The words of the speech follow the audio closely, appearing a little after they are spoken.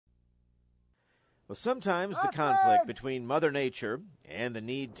Well, sometimes the conflict between Mother Nature and the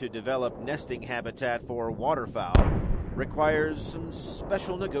need to develop nesting habitat for waterfowl requires some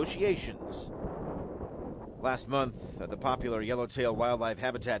special negotiations. Last month, at the popular Yellowtail Wildlife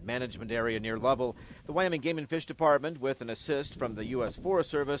Habitat Management Area near Lovell, the Wyoming Game and Fish Department, with an assist from the U.S. Forest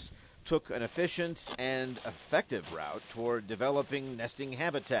Service, took an efficient and effective route toward developing nesting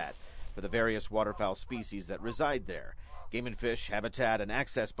habitat for the various waterfowl species that reside there. Game and Fish Habitat and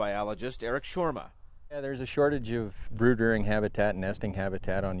Access Biologist Eric Shorma. Yeah, there's a shortage of brood-rearing habitat, nesting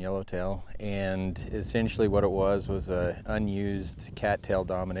habitat on Yellowtail, and essentially what it was a unused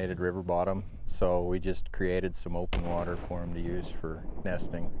cattail-dominated river bottom. So we just created some open water for them to use for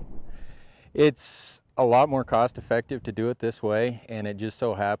nesting. It's a lot more cost-effective to do it this way, and it just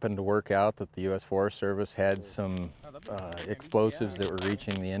so happened to work out that the U.S. Forest Service had some explosives that were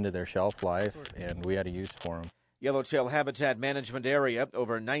reaching the end of their shelf life, and we had a use for them. Yellowtail Habitat Management Area,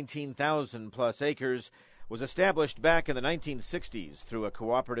 over 19,000 plus acres, was established back in the 1960s through a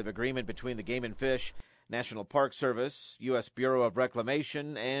cooperative agreement between the Game and Fish, National Park Service, U.S. Bureau of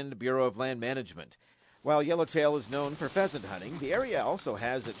Reclamation, and Bureau of Land Management. While Yellowtail is known for pheasant hunting, the area also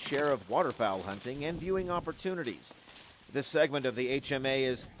has its share of waterfowl hunting and viewing opportunities. This segment of the HMA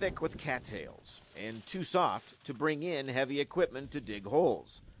is thick with cattails and too soft to bring in heavy equipment to dig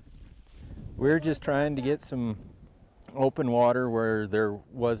holes. We're just trying to get some open water where there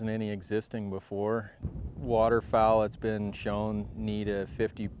wasn't any existing before. Waterfowl, it's been shown, need a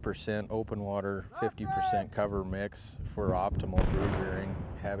 50% open water, 50% cover mix for optimal brood rearing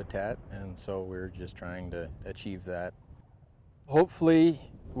habitat, and so we're just trying to achieve that. Hopefully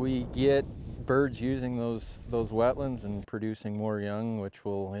we get birds using those wetlands and producing more young, which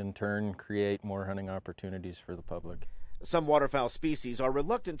will in turn create more hunting opportunities for the public. Some waterfowl species are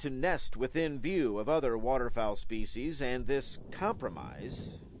reluctant to nest within view of other waterfowl species, and this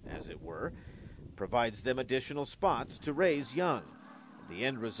compromise, as it were, provides them additional spots to raise young. The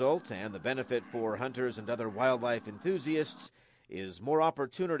end result, and the benefit for hunters and other wildlife enthusiasts, is more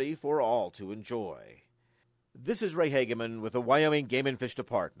opportunity for all to enjoy. This is Ray Hageman with the Wyoming Game and Fish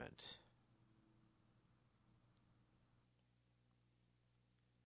Department.